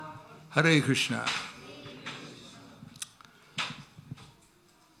Hare Krishna.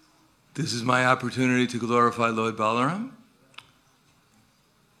 This is my opportunity to glorify Lord Balaram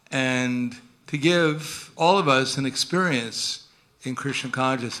and to give all of us an experience in Krishna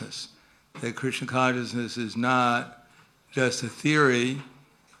consciousness. That Krishna consciousness is not just a theory,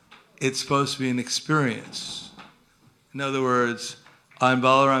 it's supposed to be an experience. In other words, on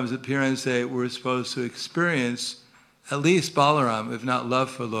Balaram's appearance day, we're supposed to experience at least Balaram, if not love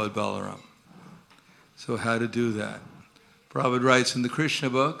for Lord Balaram. So how to do that? Prabhupada writes in the Krishna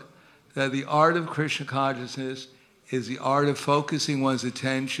book that the art of Krishna consciousness is the art of focusing one's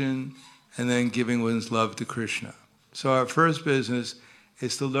attention and then giving one's love to Krishna. So our first business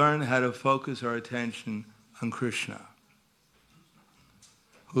is to learn how to focus our attention on Krishna,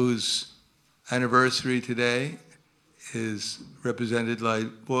 whose anniversary today is represented by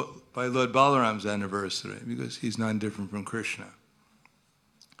Lord Balaram's anniversary, because he's none different from Krishna.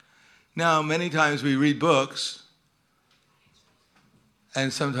 Now, many times we read books,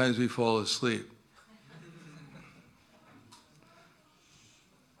 and sometimes we fall asleep.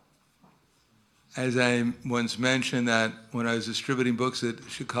 As I once mentioned, that when I was distributing books at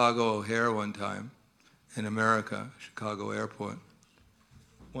Chicago O'Hare one time, in America, Chicago Airport,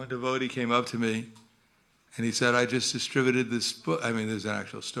 one devotee came up to me and he said, I just distributed this book. I mean, there's an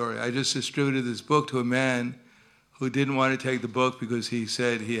actual story. I just distributed this book to a man who didn't want to take the book because he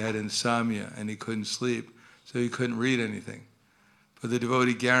said he had insomnia and he couldn't sleep, so he couldn't read anything. But the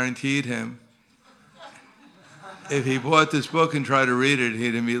devotee guaranteed him if he bought this book and tried to read it,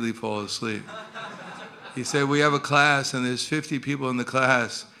 he'd immediately fall asleep. He said, we have a class and there's 50 people in the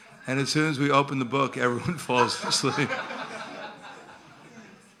class, and as soon as we open the book, everyone falls asleep.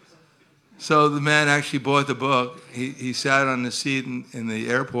 So the man actually bought the book. He sat on the seat in the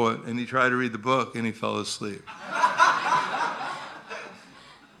airport and he tried to read the book and he fell asleep.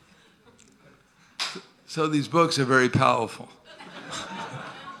 So these books are very powerful.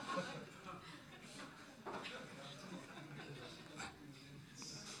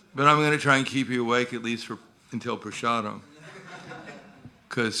 But I'm going to try and keep you awake at least until Prasadam.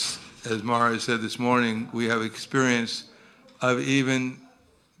 Because as Maharaj said this morning, we have experience of even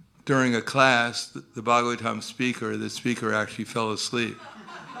during a class, the Bhagavatam speaker, the speaker actually fell asleep.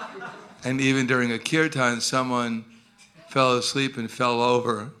 And even during a kirtan, someone fell asleep and fell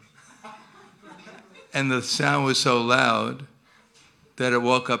over. And the sound was so loud that it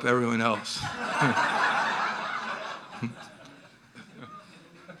woke up everyone else.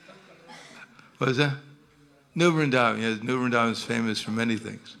 What is that? New Vrindavan. Yes, New Vrindavan is famous for many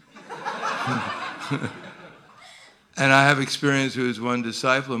things. And I have experience with one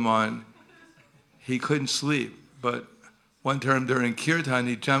disciple of mine. He couldn't sleep, but one term during kirtan,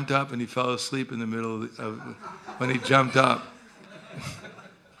 he jumped up and he fell asleep in the middle of when he jumped up.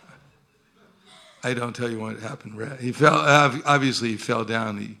 I don't tell you what happened. He fell. Obviously, he fell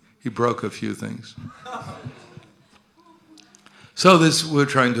down. He broke a few things. So we're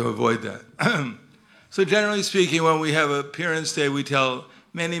trying to avoid that. So generally speaking, when we have appearance day, we tell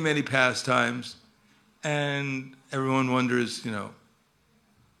many, many pastimes, and everyone wonders,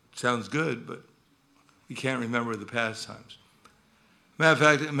 sounds good, but we can't remember the pastimes. Matter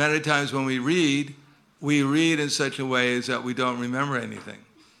of fact, many times when we read in such a way as that we don't remember anything.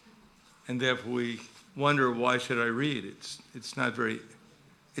 And therefore we wonder, why should I read?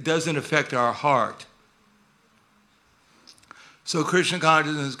 It doesn't affect our heart. So Krishna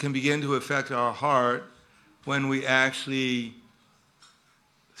consciousness can begin to affect our heart when we actually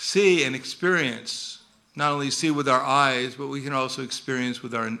see and experience, not only see with our eyes, but we can also experience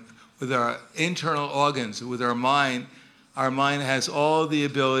with our internal organs, with our mind. Our mind has all the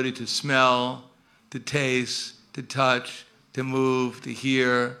ability to smell, to taste, to touch, to move, to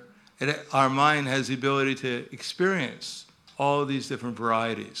hear. Our mind has the ability to experience all these different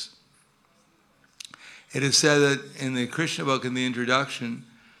varieties. It is said that in the Krishna book, in the introduction,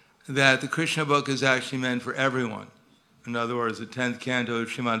 that the Krishna book is actually meant for everyone. In other words, the 10th canto of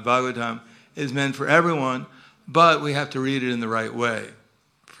Srimad Bhagavatam is meant for everyone, but we have to read it in the right way.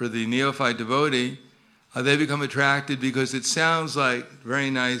 For the neophyte devotee, they become attracted because it sounds like very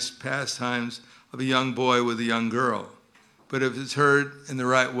nice pastimes of a young boy with a young girl. But if it's heard in the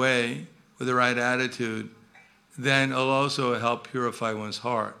right way, with the right attitude, then it'll also help purify one's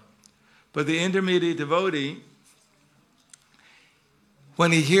heart. But the intermediate devotee,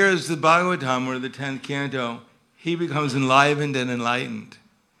 when he hears the Bhagavatam or the 10th canto, he becomes enlivened and enlightened.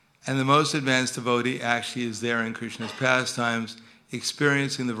 And the most advanced devotee actually is there in Krishna's pastimes,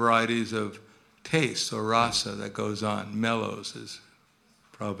 experiencing the varieties of taste or rasa that goes on, mellows, as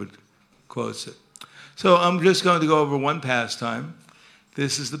Prabhupada quotes it. So I'm just going to go over one pastime,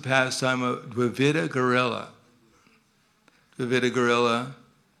 This is the pastime of Dvivida Gorilla. Dvivida Gorilla.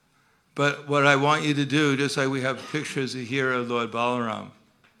 But what I want you to do, just like we have pictures here of Lord Balaram.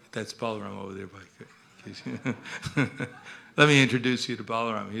 That's Balaram over there. Let me introduce you to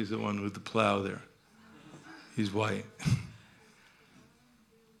Balaram. He's the one with the plow there. He's white.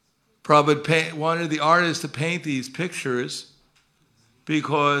 Prabhupada wanted the artist to paint these pictures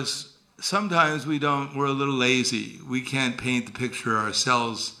because sometimes we're a little lazy. We can't paint the picture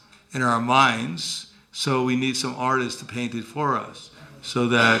ourselves in our minds, so we need some artist to paint it for us, so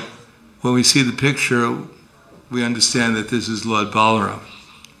that when we see the picture, we understand that this is Lord Balaram.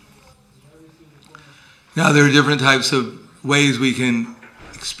 Now, there are different types of ways we can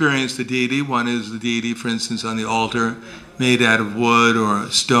experience the deity. One is the deity, for instance, on the altar, made out of wood or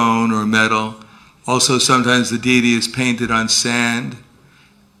stone or metal. Also, sometimes the deity is painted on sand.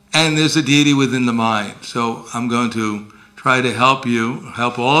 And there's a deity within the mind. So I'm going to try to help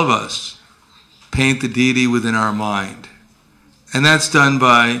all of us, paint the deity within our mind. And that's done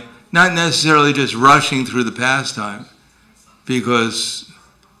by not necessarily just rushing through the pastime, because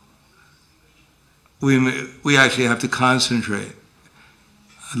we actually have to concentrate.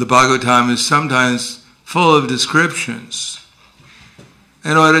 The Bhagavatam is sometimes full of descriptions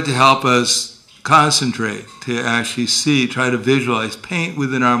in order to help us concentrate, to actually see, try to visualize, paint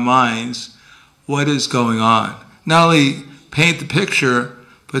within our minds what is going on. Not only paint the picture,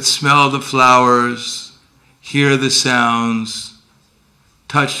 but smell the flowers, hear the sounds,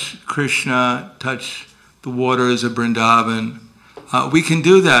 touch Krishna, touch the waters of Vrindavan. We can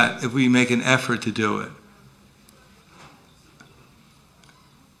do that if we make an effort to do it.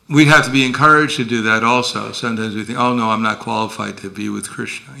 We'd have to be encouraged to do that also. Sometimes we think, oh no, I'm not qualified to be with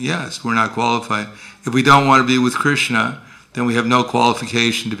Krishna. Yes, we're not qualified. If we don't want to be with Krishna, then we have no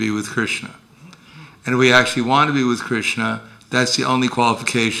qualification to be with Krishna. And if we actually want to be with Krishna, that's the only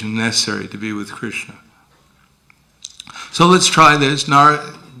qualification necessary to be with Krishna. So let's try this.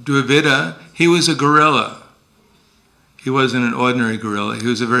 Dvivida, he was a gorilla. He wasn't an ordinary gorilla. He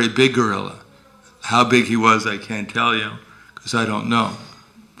was a very big gorilla. How big he was, I can't tell you, because I don't know.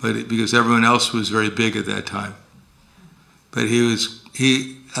 Because everyone else was very big at that time. But at least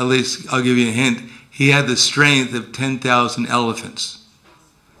I'll give you a hint, he had the strength of 10,000 elephants.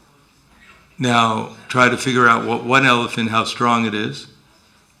 Now, try to figure out what one elephant, how strong it is,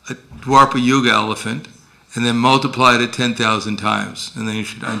 a Dwapara Yuga elephant, and then multiply it 10,000 times, and then you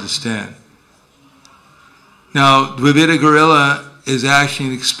should understand. Now, Dvivida Gorilla is actually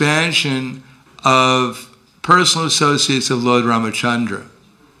an expansion of personal associates of Lord Ramachandra.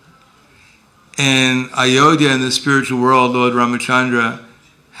 In Ayodhya, in the spiritual world, Lord Ramachandra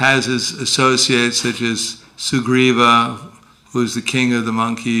has his associates such as Sugriva, who is the king of the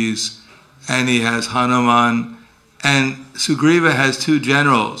monkeys, and he has Hanuman. And Sugriva has two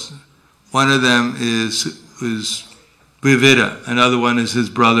generals. One of them is Dvivida, another one is his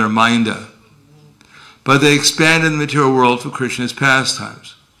brother Minda. But they expanded the material world for Krishna's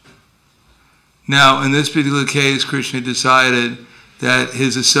pastimes. Now, in this particular case, Krishna decided that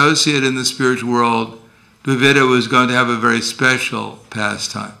his associate in the spiritual world, Dvivida, was going to have a very special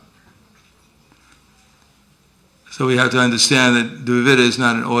pastime. So we have to understand that Dvivida is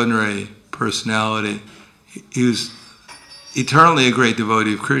not an ordinary personality. He was eternally a great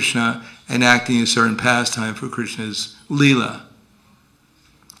devotee of Krishna and acting a certain pastime for Krishna's Leela.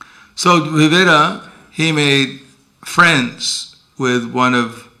 So Dvivida, he made friends with one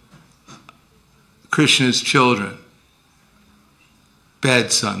of Krishna's children.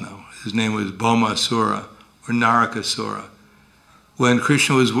 Bad son, though. His name was Bhaumasura or Narakasura. When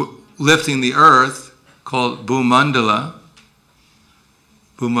Krishna was lifting the earth, called Bhumandala,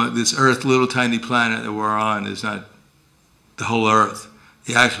 this earth, little tiny planet that we're on, is not the whole earth.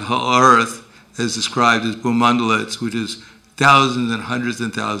 The actual whole earth is described as Bhumandala, which is thousands and hundreds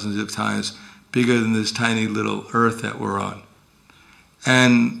and thousands of times bigger than this tiny little earth that we're on.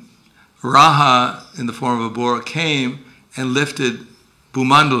 And Raha, in the form of a boar, came and lifted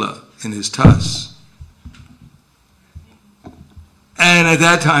Bhumandala in his tusks. And at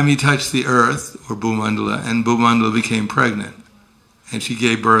that time he touched the earth, or Bhumandala, and Bhumandala became pregnant. And she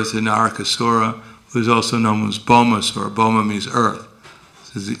gave birth to Narakasura, who is also known as Bhaumasura. Bhauma means earth.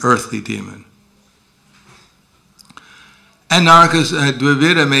 This is the earthly demon. And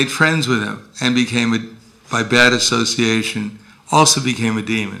Dvivida made friends with him and became, by bad association, also became a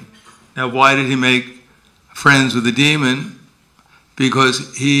demon. Now, why did he make friends with the demon?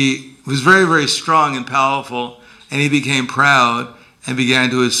 Because he was very, very strong and powerful, and he became proud and he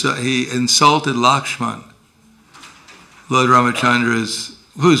insulted Lakshman, Lord Ramachandra's,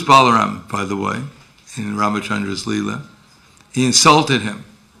 who is Balaram, by the way, in Ramachandra's Leela. He insulted him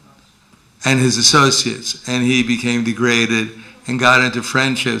and his associates, and he became degraded and got into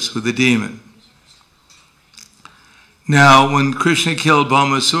friendships with the demon. Now, when Krishna killed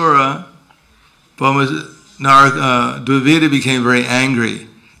Bhaumasura, Dvivida became very angry,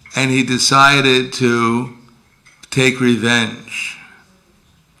 and he decided to take revenge.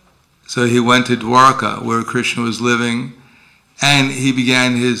 So he went to Dwarka, where Krishna was living, and he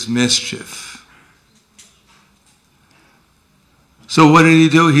began his mischief. So what did he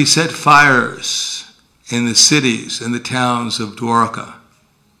do? He set fires in the cities and the towns of Dwarka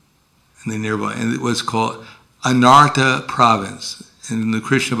and the nearby, and it was called Anartha province. And in the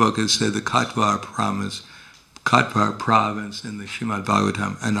Krishna book it said the Katvar province in the Srimad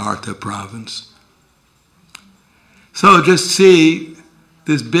Bhagavatam, Anartha province. So just see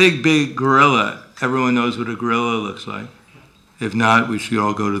this big gorilla. Everyone knows what a gorilla looks like. If not, we should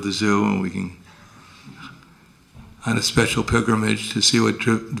all go to the zoo and we can on a special pilgrimage to see what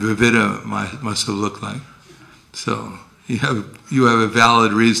Dvivida must have looked like. So you have a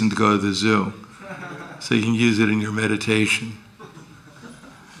valid reason to go to the zoo, so you can use it in your meditation.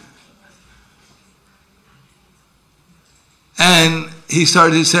 And he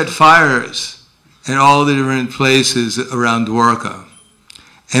started to set fires in all the different places around Dwarka,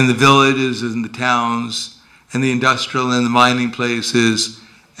 and the villages and the towns, and the industrial and the mining places,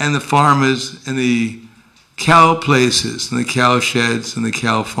 and the farmers and the cow places, and the cow sheds and the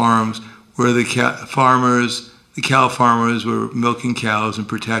cow farms, where the cow farmers were milking cows and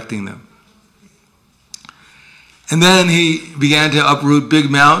protecting them. And then he began to uproot big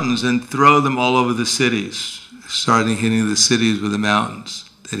mountains and throw them all over the cities, starting hitting the cities with the mountains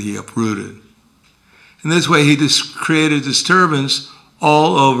that he uprooted. In this way, he just created disturbance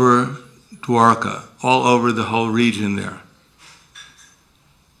all over Dwarka, all over the whole region there.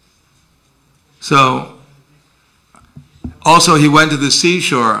 So, also he went to the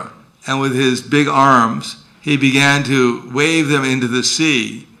seashore, and with his big arms, he began to wave them into the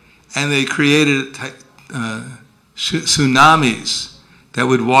sea, and they created tsunamis that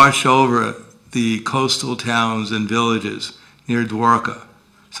would wash over the coastal towns and villages near Dwarka.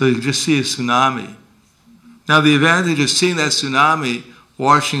 So you could just see a tsunami. Now the advantage of seeing that tsunami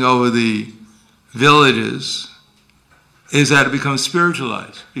washing over the villages is that it becomes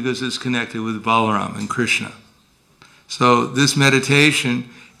spiritualized because it's connected with Balaram and Krishna. So this meditation,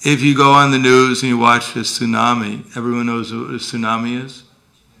 if you go on the news and you watch a tsunami, everyone knows what a tsunami is?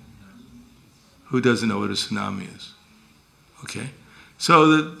 Who doesn't know what a tsunami is? Okay.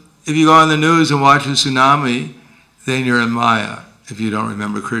 So if you go on the news and watch a tsunami, then you're in Maya, if you don't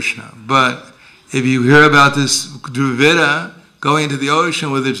remember Krishna. But if you hear about this Dvivida going into the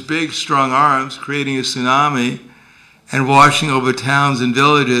ocean with its big, strong arms, creating a tsunami and washing over towns and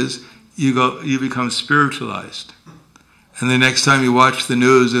villages, you become spiritualized. And the next time you watch the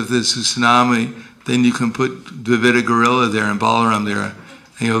news, if there's a tsunami, then you can put Dvivida gorilla there and Balaram there,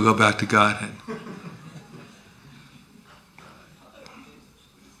 and you'll go back to Godhead.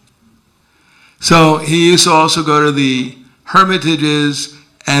 So he used to also go to the hermitages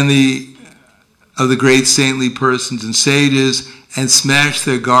and of the great saintly persons and sages and smash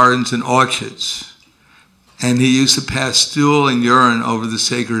their gardens and orchards. And he used to pass stool and urine over the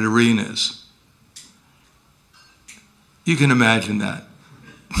sacred arenas. You can imagine that.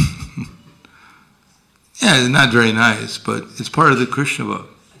 Yeah, it's not very nice, but it's part of the Krishna book.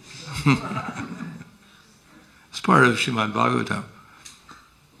 It's part of Srimad Bhagavatam.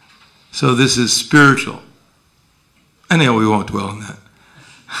 So this is spiritual. Anyhow, we won't dwell on that.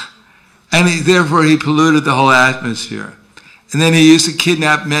 And therefore he polluted the whole atmosphere. And then he used to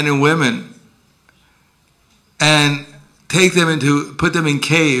kidnap men and women and put them in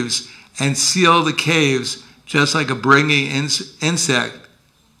caves and seal the caves, just like a bringing insect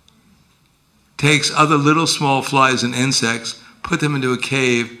takes other little small flies and insects, put them into a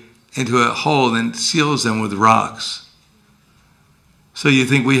cave, into a hole, and seals them with rocks. So you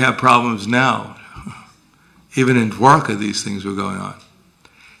think we have problems now. Even in Dwarka, these things were going on.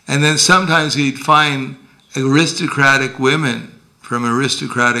 And then sometimes he'd find aristocratic women from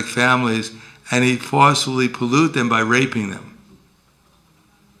aristocratic families, and he'd forcefully pollute them by raping them.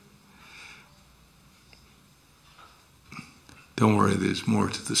 Don't worry, there's more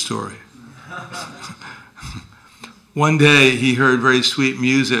to the story. One day he heard very sweet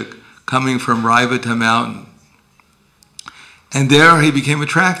music coming from Raivata mountain. And there he became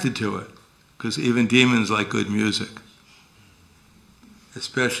attracted to it, because even demons like good music,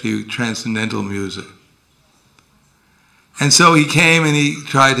 especially transcendental music. And so he came and he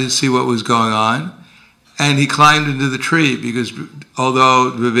tried to see what was going on, and he climbed into the tree, because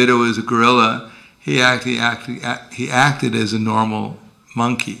although Dvivida was a gorilla, he acted as a normal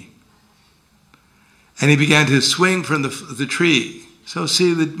monkey. And he began to swing from the tree. So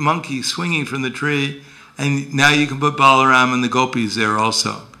see the monkey swinging from the tree, and now you can put Balaram and the gopis there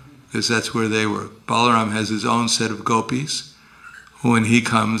also, because that's where they were. Balaram has his own set of gopis. When he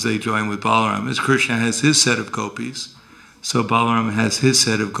comes, they join with Balaram. As Krishna has his set of gopis, so Balaram has his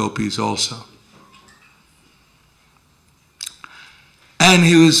set of gopis also. And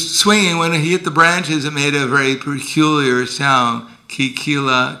he was swinging. When he hit the branches, it made a very peculiar sound.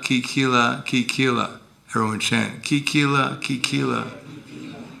 Kikila, kikila, kikila. Everyone chant. Kikila, kikila.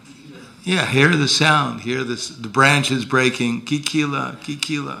 Yeah, hear the sound. Hear the branches breaking. Kikila,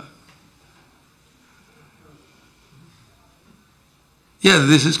 kikila. Yeah,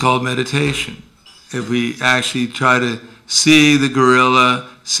 this is called meditation. If we actually try to see the gorilla,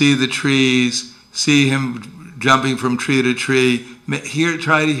 see the trees, see him jumping from tree to tree,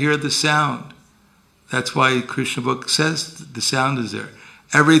 try to hear the sound. That's why Krishna book says the sound is there.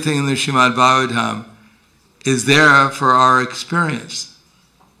 Everything in the Srimad Bhagavatam is there for our experience.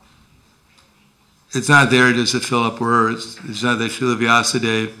 It's not there just to fill up words. It's not that Srila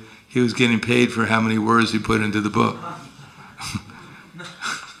Vyasadeva, he was getting paid for how many words he put into the book.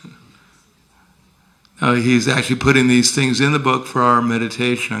 No, he's actually putting these things in the book for our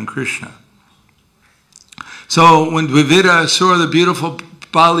meditation on Krishna. So when Dvivida saw the beautiful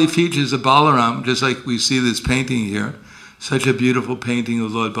bodily features of Balaram, just like we see this painting here, such a beautiful painting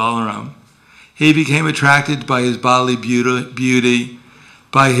of Lord Balaram, he became attracted by his bodily beauty,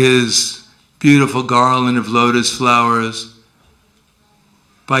 by his beautiful garland of lotus flowers,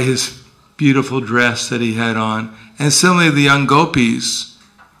 by his beautiful dress that he had on. And similarly, the young gopis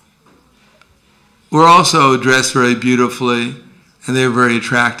were also dressed very beautifully, and they were very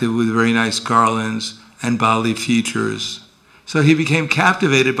attractive with very nice garlands and bodily features. So he became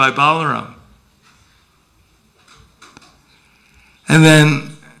captivated by Balaram. And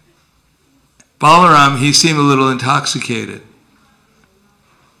then Balaram, he seemed a little intoxicated.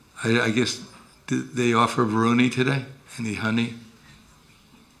 I guess, did they offer Varuni today? Any honey?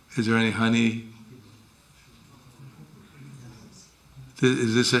 Is there any honey?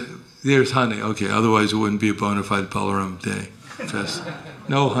 Is this a... There's honey, okay, otherwise it wouldn't be a bona fide Balaram day. Just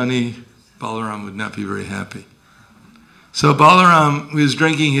no honey, Balaram would not be very happy. So Balaram was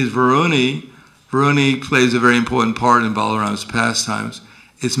drinking his Varuni. Varuni plays a very important part in Balaram's pastimes.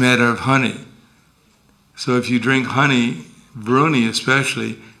 It's made out of honey. So if you drink honey, Varuni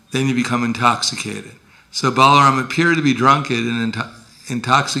especially, then you become intoxicated. So Balaram appeared to be drunken and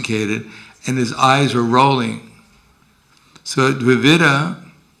intoxicated, and his eyes were rolling. So Dvivida,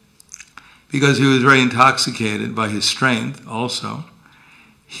 because he was very intoxicated by his strength also,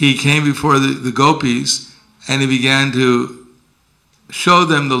 he came before the gopis and he began to show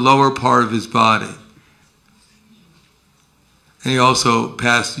them the lower part of his body. And he also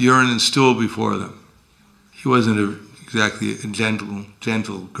passed urine and stool before them. He wasn't exactly a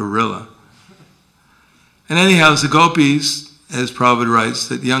gentle gorilla. And anyhow, the gopis, as Prabhupada writes,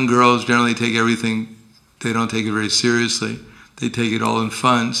 that young girls generally take everything, they don't take it very seriously. They take it all in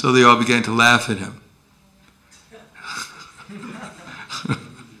fun, so they all began to laugh at him.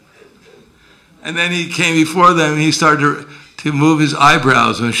 And then he came before them and he started to move his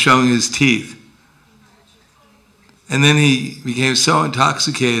eyebrows and showing his teeth. And then he became so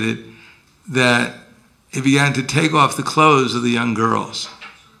intoxicated that he began to take off the clothes of the young girls.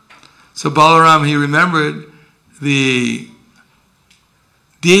 So Balaram, he remembered the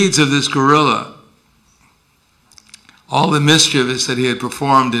deeds of this gorilla, all the mischievous that he had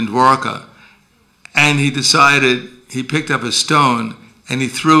performed in Dwarka, and he decided, he picked up a stone and he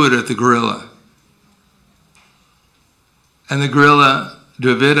threw it at the gorilla. And the gorilla,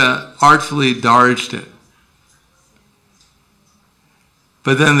 Dvivida, artfully dodged it.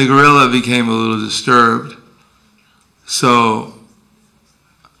 But then the gorilla became a little disturbed, so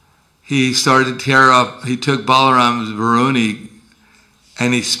he started to tear up, he took Balaram's Varuni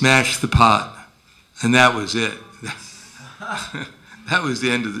and he smashed the pot, and that was it. That was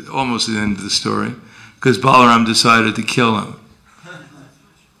the end of almost the end of the story, because Balaram decided to kill him.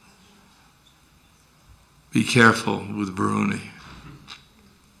 Be careful with Varuni.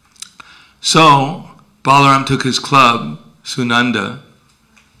 So Balaram took his club, Sunanda.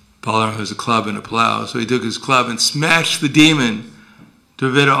 Balaram has a club and a plow, so he took his club and smashed the demon,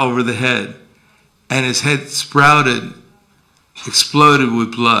 Dvivida, over the head, and his head exploded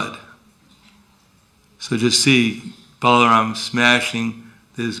with blood. So just see Balaram smashing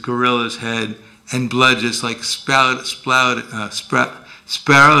this gorilla's head, and blood just like sprouting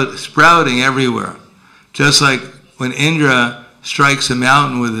everywhere. Just like when Indra strikes a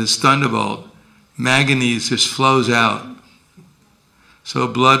mountain with his thunderbolt, manganese just flows out. So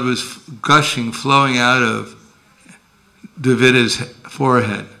blood was gushing, flowing out of Dvita's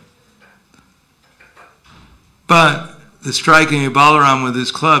forehead. But the striking of Balaram with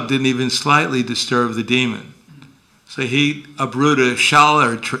his club didn't even slightly disturb the demon. So he uprooted a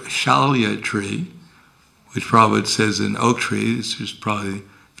shalya tree, which Prabhupada says an oak tree. It's just probably,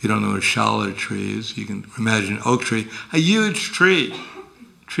 if you don't know what a shalya tree is, you can imagine an oak tree. A huge tree.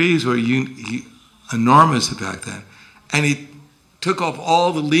 Trees were enormous back then. And he took off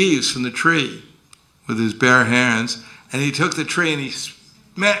all the leaves from the tree with his bare hands, and he took the tree and he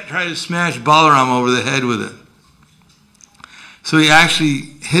tried to smash Balaram over the head with it. So he actually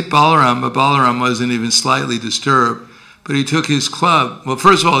hit Balaram, but Balaram wasn't even slightly disturbed. But he took his club. Well,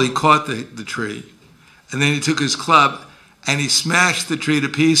 first of all, he caught the tree. And then he took his club and he smashed the tree to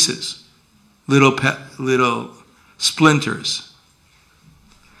pieces. Little splinters.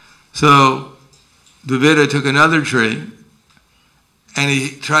 So Dvita took another tree and he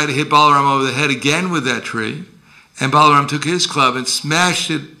tried to hit Balaram over the head again with that tree. And Balaram took his club and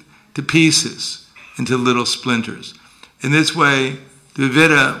smashed it to pieces into little splinters. In this way,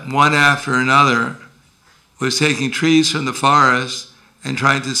 Dvita, one after another, was taking trees from the forest and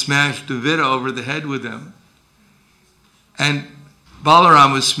trying to smash Dvita over the head with them. And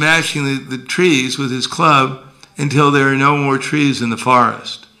Balaram was smashing the trees with his club until there are no more trees in the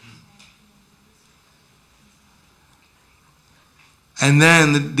forest. And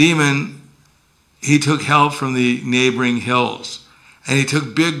then the demon, he took help from the neighboring hills. And he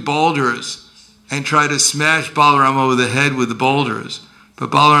took big boulders and tried to smash Balaram over the head with the boulders. But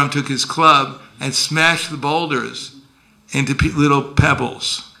Balaram took his club and smashed the boulders into little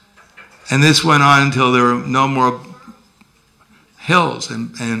pebbles. And this went on until there were no more hills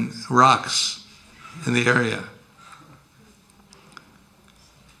and rocks in the area.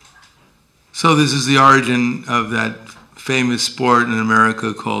 So this is the origin of that famous sport in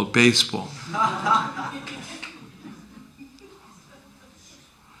America called baseball.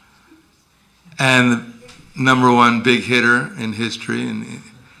 And the number one big hitter in history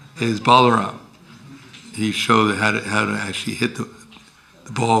is Balaram. He showed how to actually hit the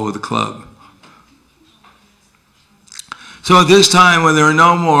ball with the club. So at this time, when there were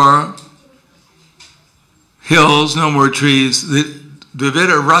no more hills, no more trees,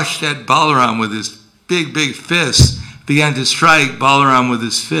 Dvita rushed at Balaram with his big fists, began to strike Balaram with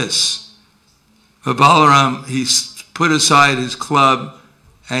his fists. But Balaram, he put aside his club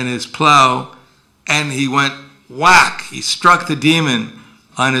and his plow, and he went whack. He struck the demon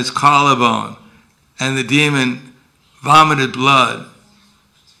on his collarbone, and the demon vomited blood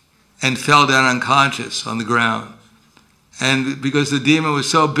and fell down unconscious on the ground. And because the demon was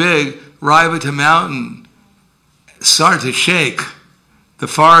so big, Raivata mountain started to shake. The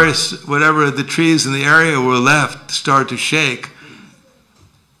forest, whatever the trees in the area were left, started to shake.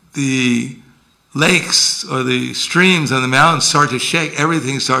 The lakes or the streams on the mountains started to shake.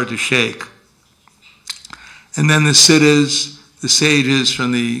 Everything started to shake. And then the siddhas, the sages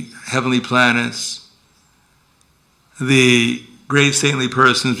from the heavenly planets, the great saintly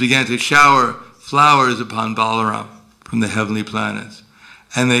persons began to shower flowers upon Balaram from the heavenly planets.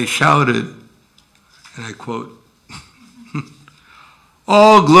 And they shouted, and I quote,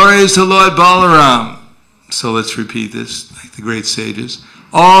 "All glories to Lord Balaram." So let's repeat this, like the great sages.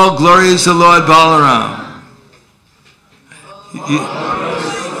 All glories to Lord Balaram.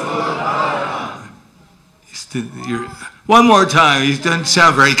 One more time, he doesn't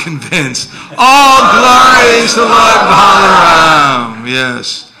sound very convinced. All glories to Lord Balaram.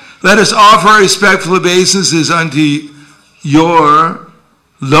 Yes. Let us offer respectful obeisances unto your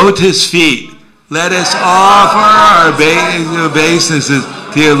lotus feet. Let us offer our obeisances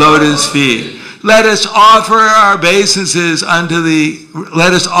to your lotus feet. Let us offer our obeisances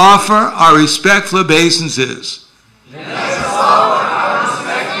let us offer our respectful obeisances.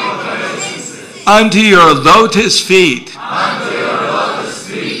 Unto your lotus feet.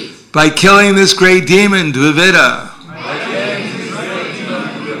 By killing this great demon, Dvita.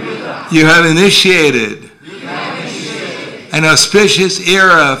 You have initiated an auspicious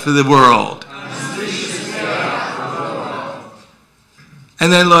era for the world.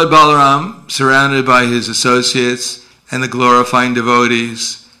 And then Lord Balaram, surrounded by his associates and the glorifying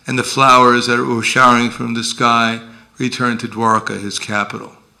devotees and the flowers that were showering from the sky, returned to Dwarka, his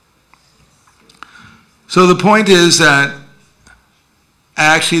capital. So the point is that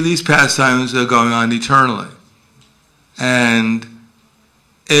actually these pastimes are going on eternally. And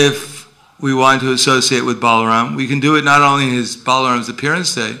if we want to associate with Balaram, we can do it not only in Balaram's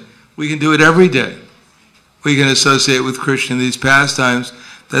appearance day, we can do it every day. We can associate with Krishna in these pastimes.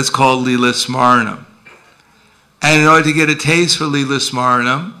 That's called Lila Smaranam. And in order to get a taste for Lila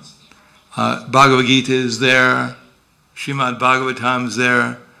Smaranam, Bhagavad Gita is there, Srimad Bhagavatam is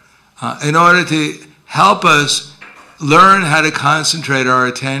there, in order to help us learn how to concentrate our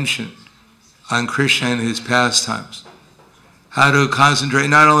attention on Krishna and his pastimes. How to concentrate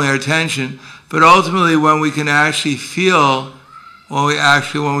not only our attention, but ultimately when we can actually feel, our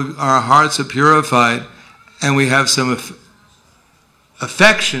hearts are purified and we have some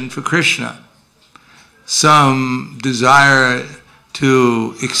affection for Krishna, some desire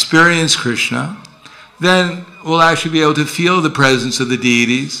to experience Krishna, then we'll actually be able to feel the presence of the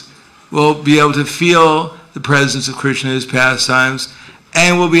deities, we'll be able to feel the presence of Krishna and his pastimes,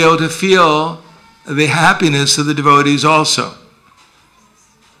 and we'll be able to feel the happiness of the devotees also.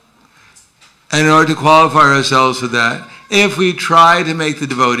 And in order to qualify ourselves for that, if we try to make the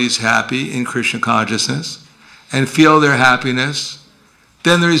devotees happy in Krishna consciousness and feel their happiness,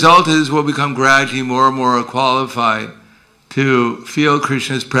 then the result is we'll become gradually more and more qualified to feel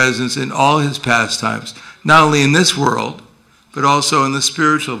Krishna's presence in all his pastimes, not only in this world, but also in the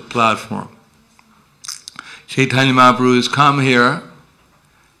spiritual platform. Chaitanya Mahaprabhu has come here,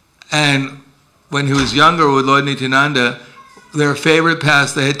 and when he was younger with Lord Nityananda, they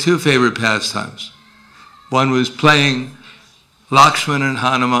had two favorite pastimes. One was playing Lakshman and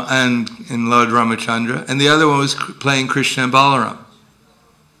Hanuman and Lord Ramachandra, and the other one was playing Krishna and Balaram.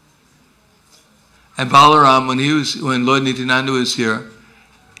 And Balaram, when Lord Nityananda was here,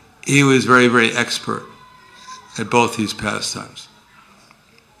 he was very, very expert at both these pastimes.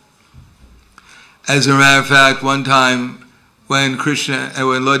 As a matter of fact, one time when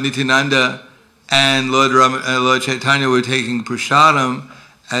Lord Nityananda and Lord Chaitanya were taking prasadam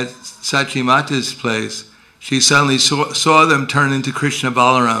at Sachi Mata's place, she suddenly saw them turn into Krishna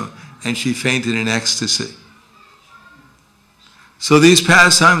Balaram, and she fainted in ecstasy. So these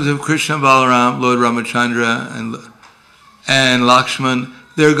pastimes of Krishna Balaram, Lord Ramachandra and Lakshman,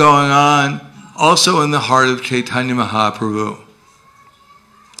 they're going on also in the heart of Chaitanya Mahaprabhu.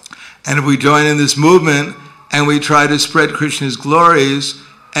 And if we join in this movement and we try to spread Krishna's glories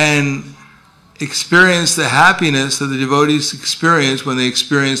and experience the happiness that the devotees experience when they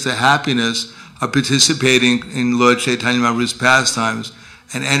experience the happiness of participating in Lord Chaitanya Mahaprabhu's pastimes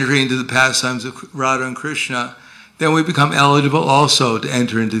and entering into the pastimes of Radha and Krishna, then we become eligible also to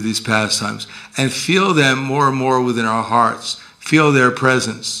enter into these pastimes and feel them more and more within our hearts, feel their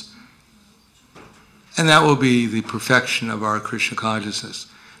presence. And that will be the perfection of our Krishna consciousness,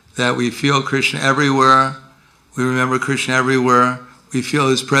 that we feel Krishna everywhere, we remember Krishna everywhere, we feel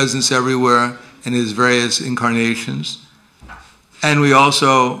his presence everywhere in his various incarnations, and we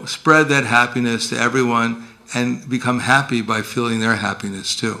also spread that happiness to everyone and become happy by feeling their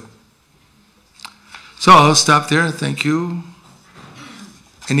happiness too. So I'll stop there. Thank you.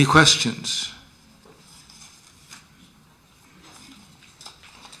 Any questions?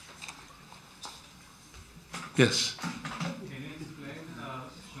 Yes. Can you explain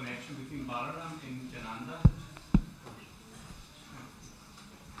the connection between Balaram and Nityananda?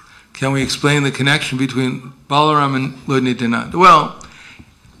 Can we explain the connection between Balaram and Lord Nityananda? Well,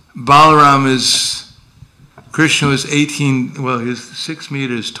 Krishna was he's 6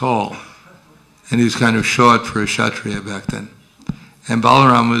 meters tall, and he was kind of short for a Kshatriya back then. And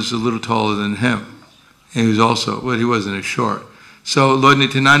Balaram was a little taller than him. And he wasn't as short. So Lord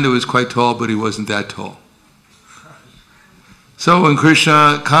Nityananda was quite tall, but he wasn't that tall. So when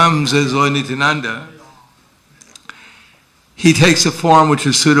Krishna comes as Lord Nityananda, he takes a form which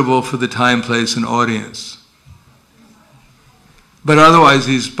is suitable for the time, place, and audience. But otherwise,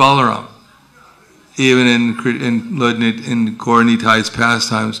 he's Balaram. Even in Gaura Nitai's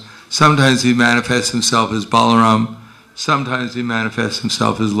pastimes, sometimes he manifests himself as Balaram, sometimes he manifests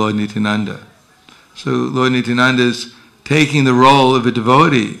himself as Lord Nityananda. So Lord Nityananda is taking the role of a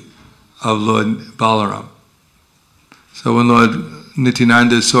devotee of Lord Balaram. So when Lord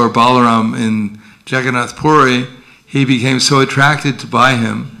Nityananda saw Balaram in Jagannath Puri, he became so attracted by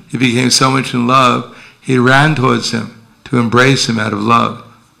him, he became so much in love, he ran towards him to embrace him out of love.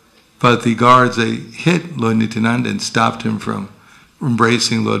 But the guards, they hit Lord Nityananda and stopped him from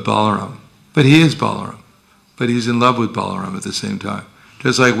embracing Lord Balaram. But he is Balaram. But he's in love with Balaram at the same time.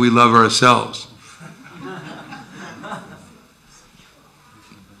 Just like we love ourselves.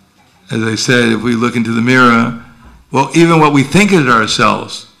 As I said, if we look into the mirror, well, even what we think is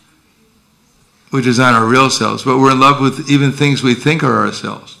ourselves, which is not our real selves, but we're in love with even things we think are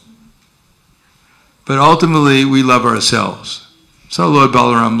ourselves. But ultimately, we love ourselves. So Lord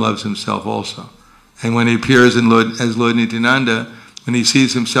Balaram loves himself also. And when he appears as Lord Nityananda, when he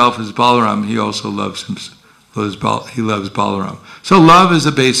sees himself as Balaram, he also loves he loves Balaram. So love is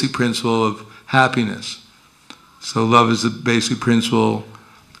a basic principle of happiness. So love is the basic principle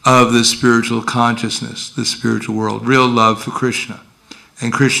of the spiritual consciousness, the spiritual world. Real love for Krishna.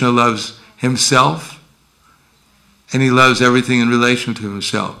 And Krishna loves himself, and he loves everything in relation to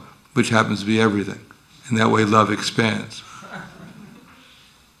himself, which happens to be everything. And that way love expands.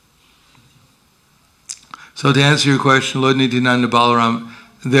 So to answer your question, Lord Nityananda and Balaram,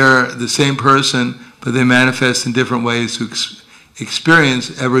 they're the same person, but they manifest in different ways to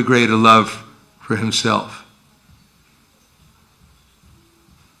experience ever greater love for himself.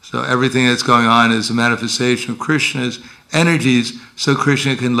 So everything that's going on is a manifestation of Krishna's energies, so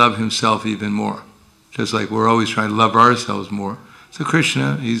Krishna can love himself even more. Just like we're always trying to love ourselves more. So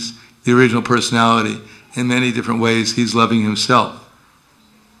Krishna, he's the original personality. In many different ways, he's loving himself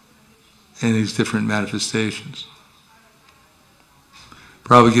in these different manifestations.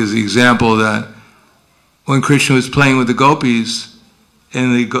 Prabhupada gives the example that when Krishna was playing with the gopis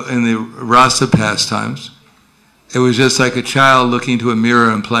in the rasa pastimes, it was just like a child looking into a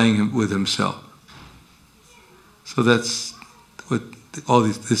mirror and playing with himself. So that's what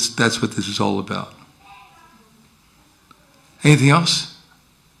that's what this is all about. Anything else?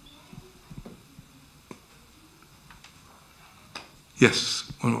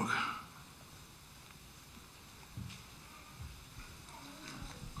 Yes, one more.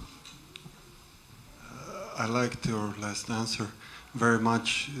 I liked your last answer very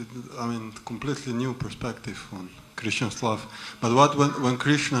much. I mean, completely new perspective on Krishna's love. But when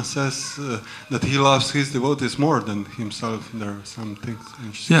Krishna says that he loves his devotees more than himself, there are some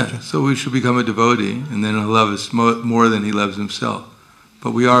things. Yeah, so we should become a devotee, and then he'll love us more than he loves himself.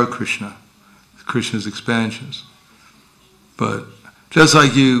 But we are Krishna, Krishna's expansions. But just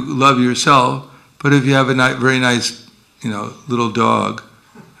like you love yourself, but if you have a very nice, little dog,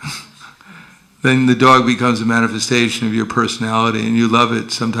 then the dog becomes a manifestation of your personality, and you love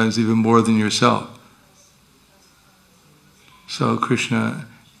it sometimes even more than yourself. So Krishna,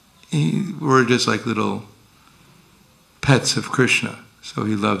 we're just like little pets of Krishna, so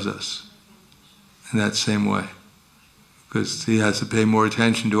he loves us in that same way. Because he has to pay more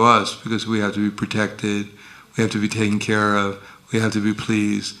attention to us, because we have to be protected, we have to be taken care of, we have to be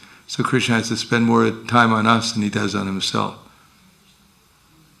pleased. So Krishna has to spend more time on us than he does on himself.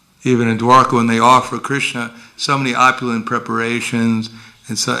 Even in Dwarka, when they offer Krishna so many opulent preparations,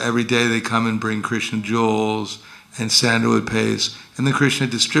 and so every day they come and bring Krishna jewels and sandalwood paste, and then Krishna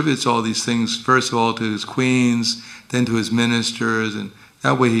distributes all these things, first of all to his queens, then to his ministers, and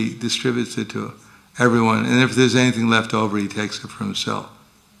that way he distributes it to everyone. And if there's anything left over, he takes it for himself.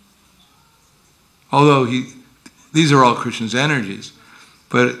 Although these are all Krishna's energies,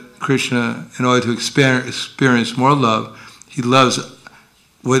 but Krishna, in order to experience more love, he loves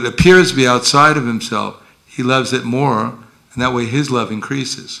what appears to be outside of himself, he loves it more, and that way his love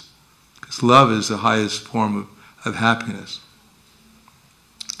increases. Because love is the highest form of happiness.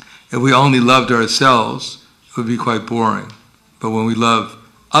 If we only loved ourselves, it would be quite boring. But when we love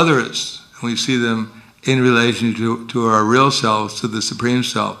others, and we see them in relation to our real selves, to the Supreme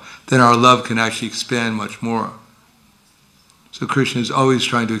Self, then our love can actually expand much more. So Krishna is always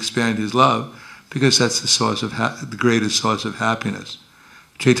trying to expand his love, because that's the source of the greatest source of happiness.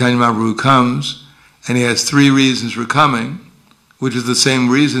 Chaitanya Mahaprabhu comes, and he has 3 reasons for coming, which is the same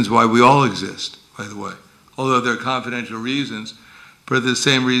reasons why we all exist, by the way. Although they're confidential reasons, but they're the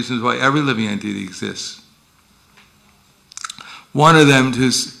same reasons why every living entity exists. One of them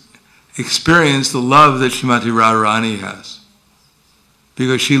to experience the love that Srimati Radharani has.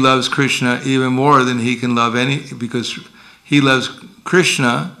 Because she loves Krishna even more than he can love because he loves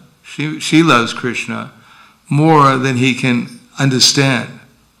Krishna, she loves Krishna more than he can understand.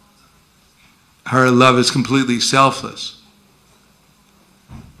 Her love is completely selfless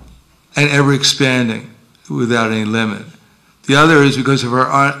and ever expanding without any limit. The other is because of her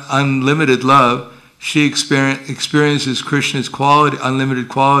unlimited love, she experiences Krishna's unlimited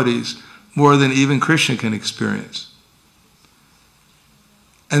qualities more than even Krishna can experience.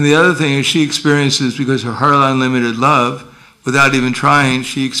 And the other thing is she experiences, because of her unlimited love, without even trying,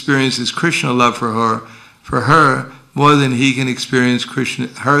 she experiences Krishna love for her more than he can experience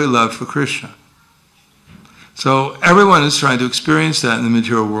her love for Krishna. So everyone is trying to experience that in the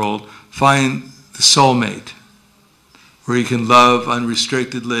material world, find the soulmate, where you can love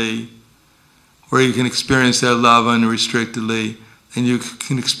unrestrictedly, where you can experience their love unrestrictedly, and you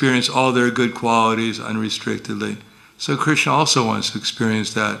can experience all their good qualities unrestrictedly. So Krishna also wants to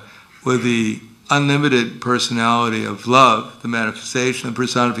experience that with the unlimited personality of love, the manifestation, the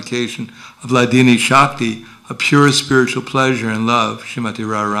personification of Hladini Shakti, a pure spiritual pleasure and love, Srimati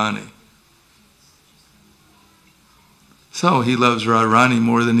Radharani. So he loves Radharani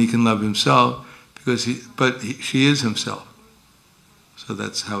more than he can love himself, because she is himself. So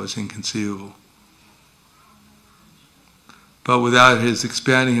that's how it's inconceivable. But without his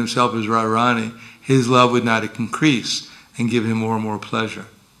expanding himself as Radharani, his love would not increase and give him more and more pleasure.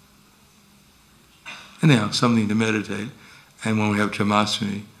 Anyhow, something to meditate. And when we have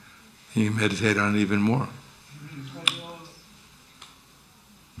Janmashtami, you meditate on it even more.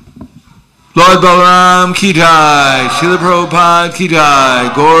 Lord Balaram ki jai, Srila Prabhupada ki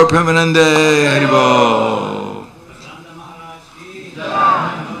jai, Gaur Premanande Haribol.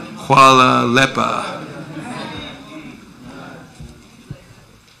 Hvala lepa.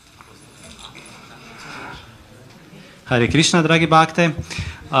 Hare Krishna, dragi bakte.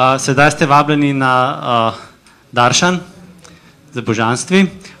 Sedaj ste vabljeni na Daršan za božanstvi.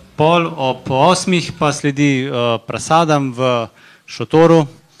 Pol ob 8 pa sledi prasadam v šotoru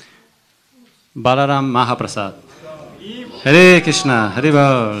Balaram Mahaprasad. Hare Krishna,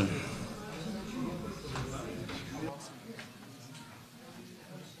 Haribol.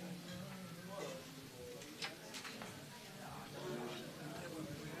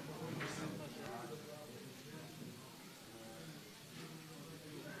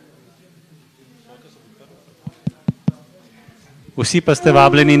 Vsi pa ste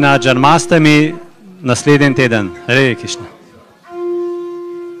vabljeni na Janmashtami naslednji teden. Hare Krishna.